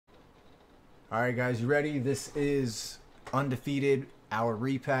Alright guys, you ready? This is Undefeated, our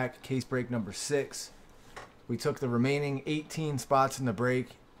repack, case break number 6. We took the remaining 18 spots in the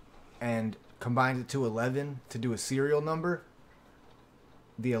break and combined it to 11 to do a serial number.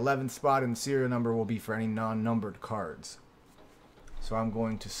 The 11th spot in the serial number will be for any non-numbered cards. So I'm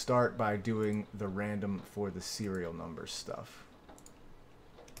going to start by doing the random for the serial number stuff.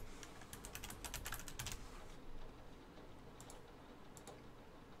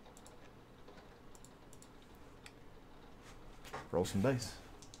 Roll some dice.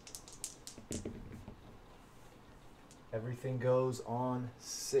 Everything goes on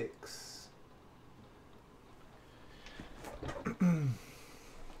 6.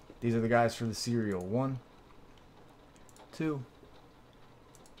 These are the guys for the serial. 1, 2,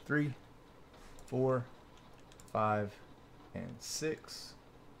 3, 4, 5, and 6.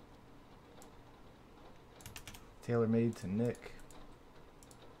 Tailor-made to Nick.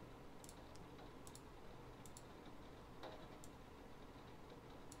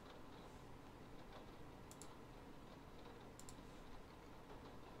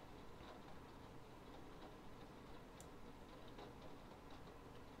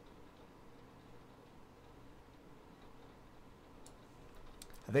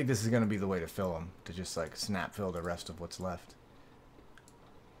 I think this is going to be the way to fill them, to just like snap fill the rest of what's left.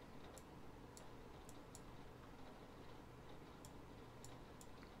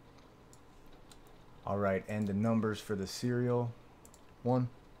 Alright, and the numbers for the serial. 1,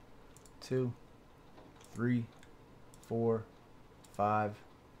 2, 3, 4, 5,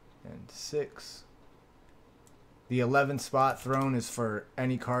 and 6. The 11th spot thrown is for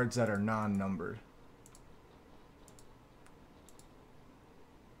any cards that are non-numbered.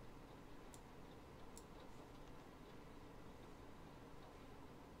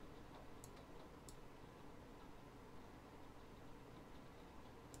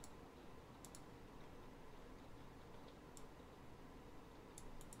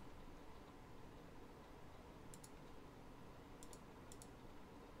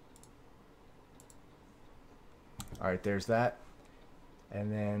 Alright, there's that.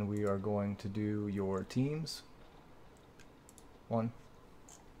 And then we are going to do your teams. 1,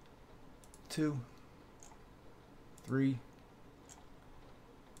 2, 3,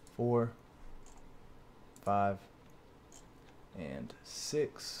 4, 5, and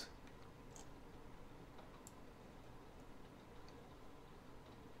 6.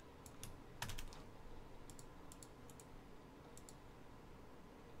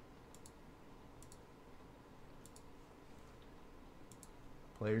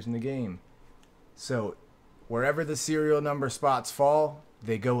 Players in the game. So wherever the serial number spots fall,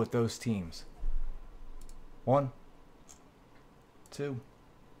 they go with those teams. 1, 2,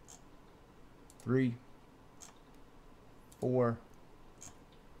 3, 4,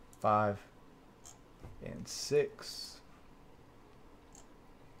 5, and 6.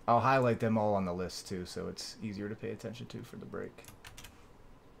 I'll highlight them all on the list too, so it's easier to pay attention to for the break.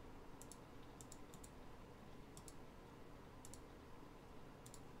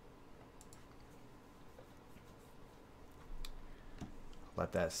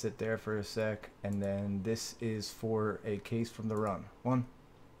 Let that sit there for a sec, and then this is for a case from the run. 1,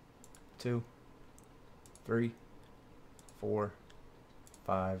 2, 3, 4,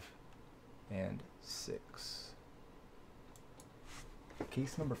 5, and 6.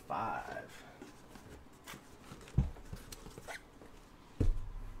 Case number 5.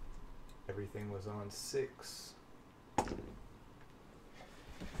 Everything was on 6.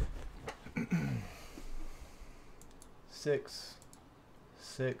 Six.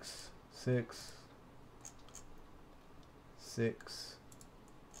 6, 6, 6,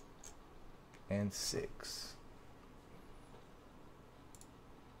 and 6.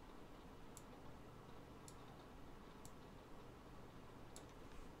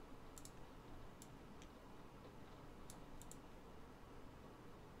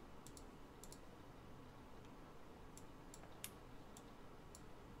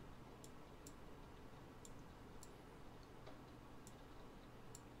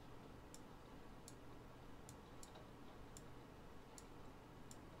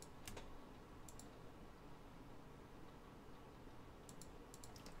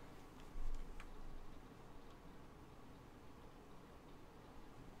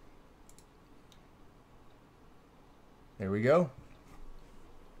 There we go.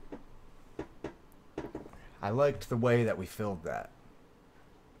 I liked the way that we filled that.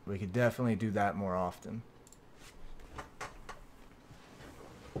 We could definitely do that more often.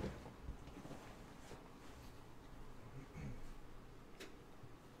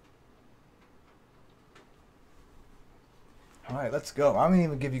 All right, let's Let's go. I'm going to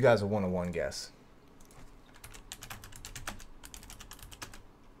even give you guys a one-on-one guess.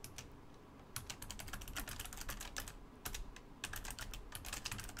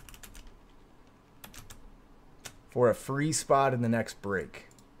 For a free spot in the next break.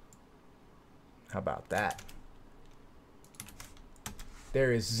 How about that?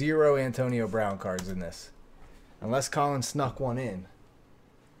 There is 0 Antonio Brown cards in this. Unless Colin snuck one in.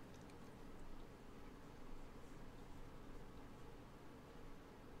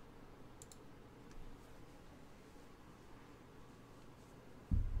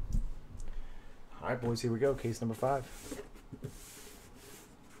 All right, boys, here we go. Case number 5.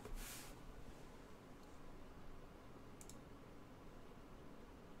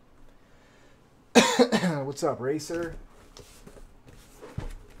 What's up, Racer?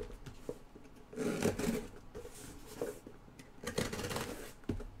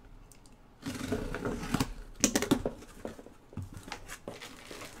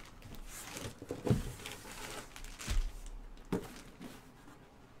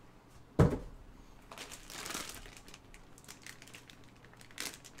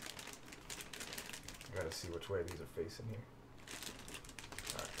 Gotta see which way these are facing here.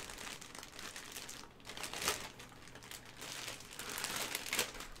 All right.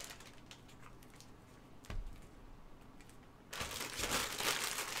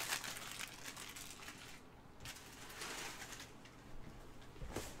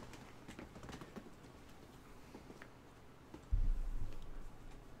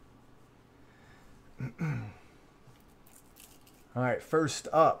 All right, first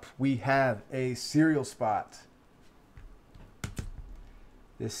up, we have a cereal spot.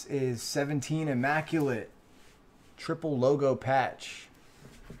 This is 17 Immaculate triple logo patch.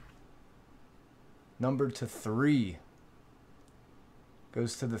 Numbered to 3.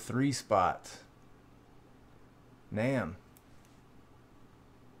 Goes to the 3 spot. Nam.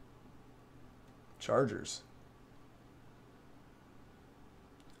 Chargers.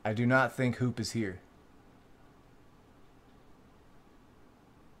 I do not think Hoop is here.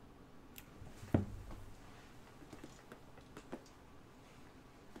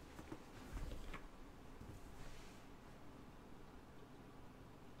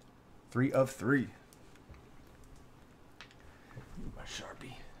 Three of 3. My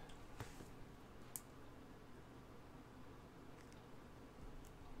Sharpie.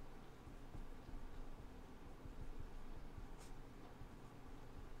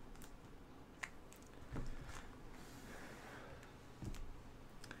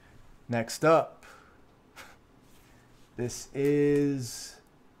 Next up, this is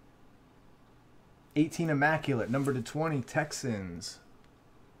 18 Immaculate, number to 20, Texans.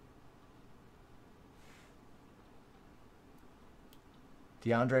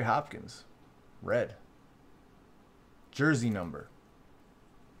 DeAndre Hopkins, red. Jersey number.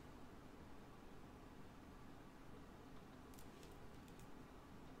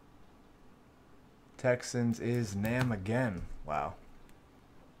 Texans is Nam again. Wow.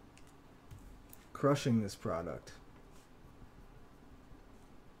 Crushing this product.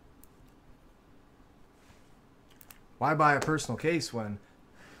 Why buy a personal case when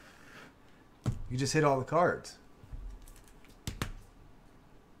you just hit all the cards?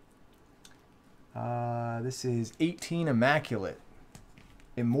 This is 18 Immaculate.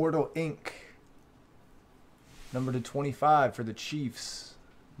 Immortal Ink. Number to 25 for the Chiefs.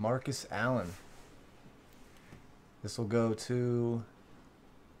 Marcus Allen. This will go to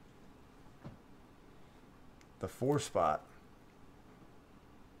the 4 spot.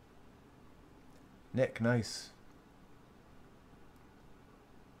 Nick, nice.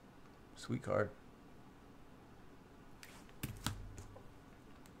 Sweet card.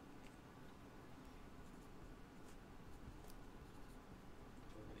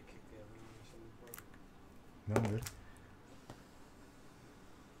 No, good.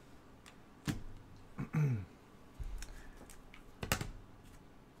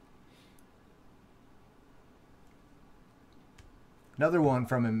 Another one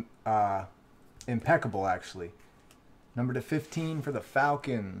from Impeccable, actually. Number to 15 for the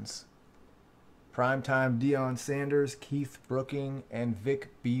Falcons. Primetime Deion Sanders, Keith Brooking, and Vic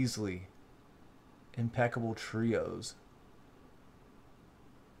Beasley. Impeccable trios.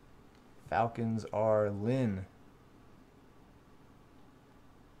 Falcons are Lynn.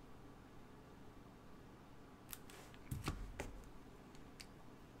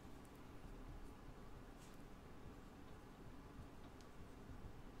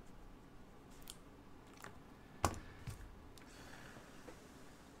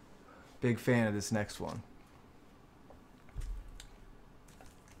 Big fan of this next one.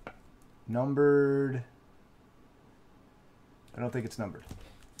 Numbered I don't think it's numbered.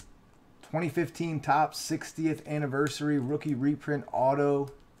 2015 Topps 60th Anniversary Rookie Reprint Auto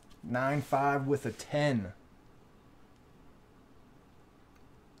 9.5 with a 10.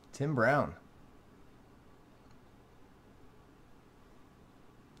 Tim Brown.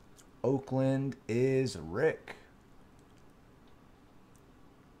 Oakland is Rick.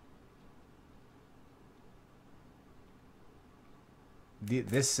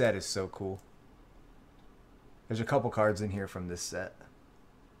 This set is so cool. There's a couple cards in here from this set.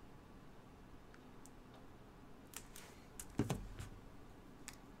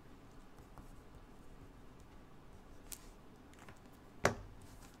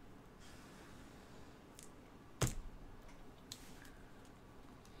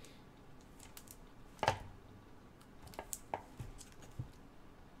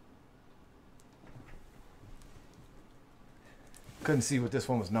 Couldn't see what this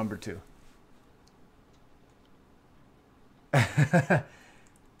one was numbered to.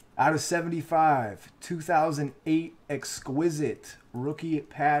 Out of 75, 2008 Exquisite Rookie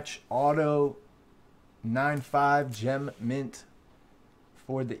Patch Auto 9.5 Gem Mint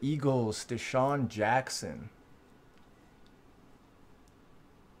for the Eagles, Deshaun Jackson.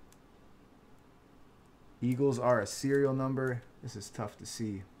 Eagles are a serial number. This is tough to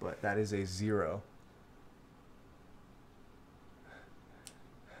see, but that is a 0.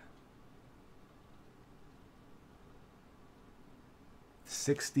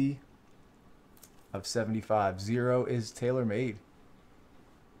 $60 of 75. 0 is tailor-made.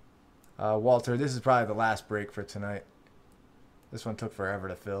 Walter, this is probably the last break for tonight. This one took forever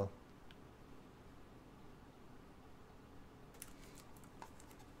to fill.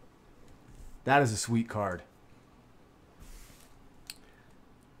 That is a sweet card.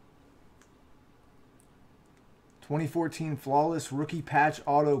 '14 Flawless Rookie Patch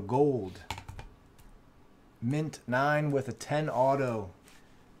Auto Gold. Mint 9 with a 10 auto.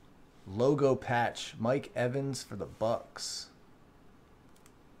 Logo patch. Mike Evans for the Bucks.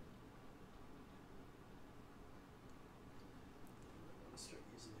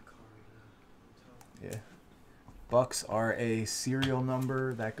 Yeah. Bucks are a serial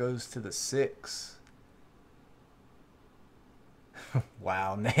number that goes to the 6.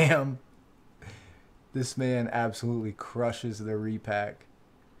 Wow, Nam. This man absolutely crushes the repack.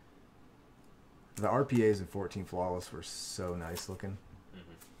 The RPAs in 14 Flawless were so nice looking.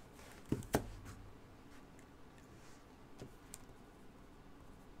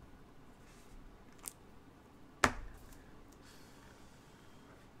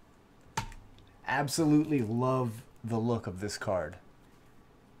 Absolutely love the look of this card.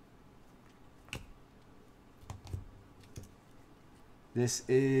 This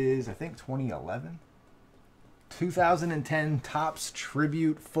is, I think, 2011. 2010 Topps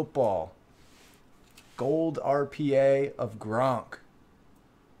Tribute Football. Gold RPA of Gronk.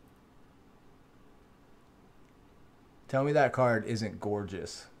 Tell me that card isn't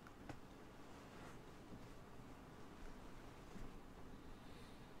gorgeous.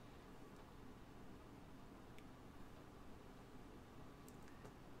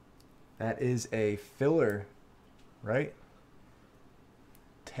 That is a filler, right?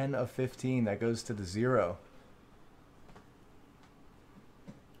 10 of 15. That goes to the 0.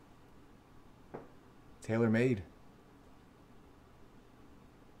 Tailor-made.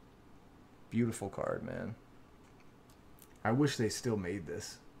 Beautiful card, man. I wish they still made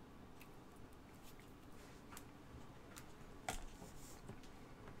this.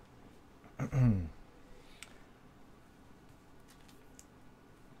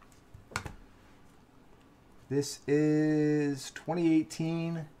 This is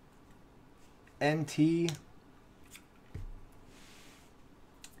 2018 NT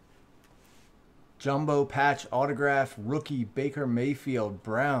Jumbo Patch Autograph Rookie Baker Mayfield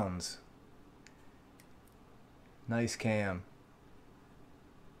Browns. Nice cam.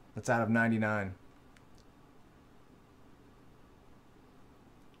 That's out of 99.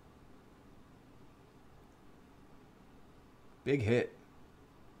 Big hit.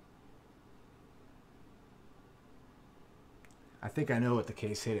 I think I know what the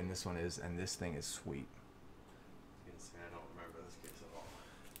case hit in this one is, and this thing is sweet. I don't remember this case at all,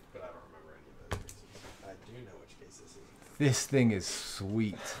 but I don't remember any of those cases. I do know which case this is. This thing is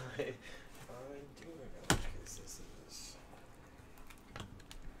sweet. I do know which case this is.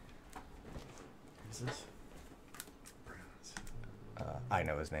 Who's this? Browns. I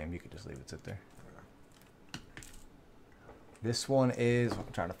know his name. You could just leave it sit there. This one is... I'm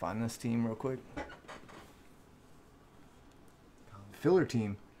trying to find this team real quick. Filler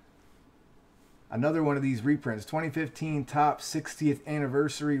team. Another one of these reprints. 2015 Top 60th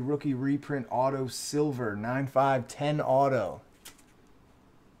Anniversary Rookie Reprint Auto Silver. 9/5/10 Auto.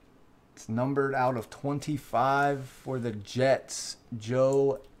 It's numbered out of 25 for the Jets.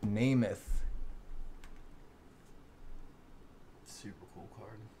 Joe Namath. Super cool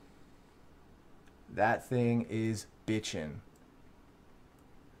card. That thing is bitchin'.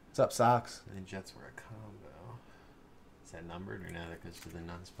 What's up, Sox? The Jets were a combo. Is that numbered or no? That goes to the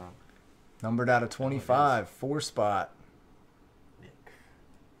non-spot. Numbered out of 25. 4-spot. Nick.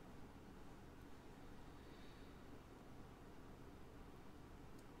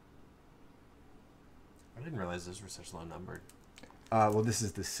 I didn't realize those were such low numbered. Well, this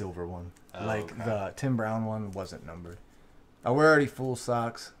is the silver one. Oh, like okay. the Tim Brown one wasn't numbered. Oh, we're already full,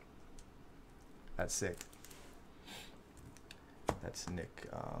 Sox. That's sick. That's Nick.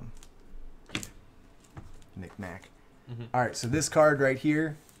 Nick Mack. Mm-hmm. All right, so this card right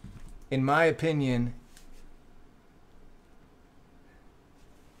here, in my opinion,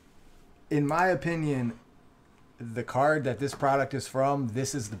 the card that this product is from,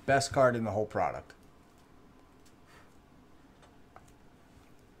 this is the best card in the whole product.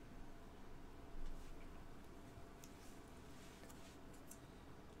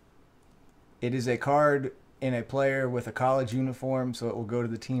 It is a card in a player with a college uniform, so it will go to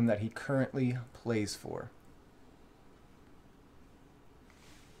the team that he currently plays for.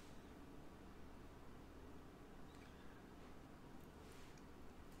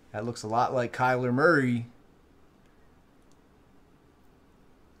 That looks a lot like Kyler Murray.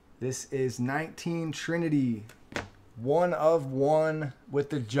 This is 19 Trinity. 1/1 with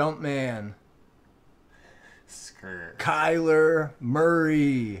the Jumpman. Skirt. Kyler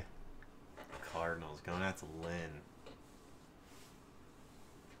Murray. Cardinals going out to Lynn.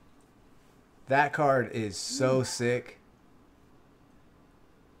 That card is so sick.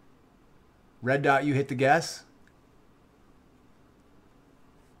 Red Dot, you hit the guess?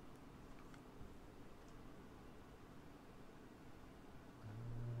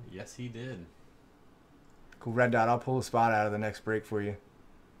 Yes, he did. Cool, Red Dot. I'll pull a spot out of the next break for you.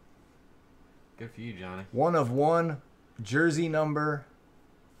 Good for you, Johnny. 1/1 jersey number,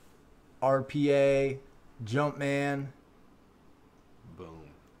 RPA, Jumpman. Boom.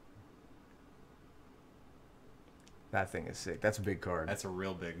 That thing is sick. That's a big card. That's a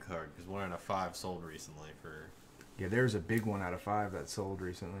real big card because 1 out of 5 sold recently for. Yeah, there's a big 1 out of 5 that sold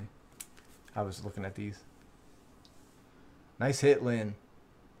recently. I was looking at these. Nice hit, Lynn.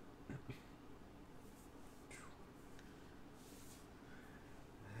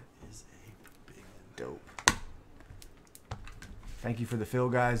 That is a big one. Dope. Thank you for the fill,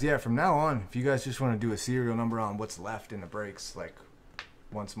 guys. Yeah, from now on, if you guys just want to do a serial number on what's left in the breaks, like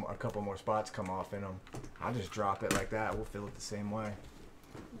once a couple more spots come off in them, I'll just drop it like that. We'll fill it the same way.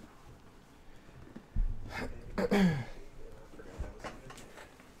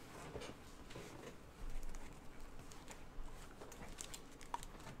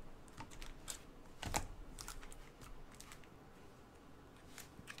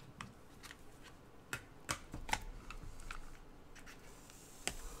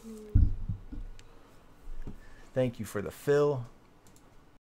 Thank you for the fill.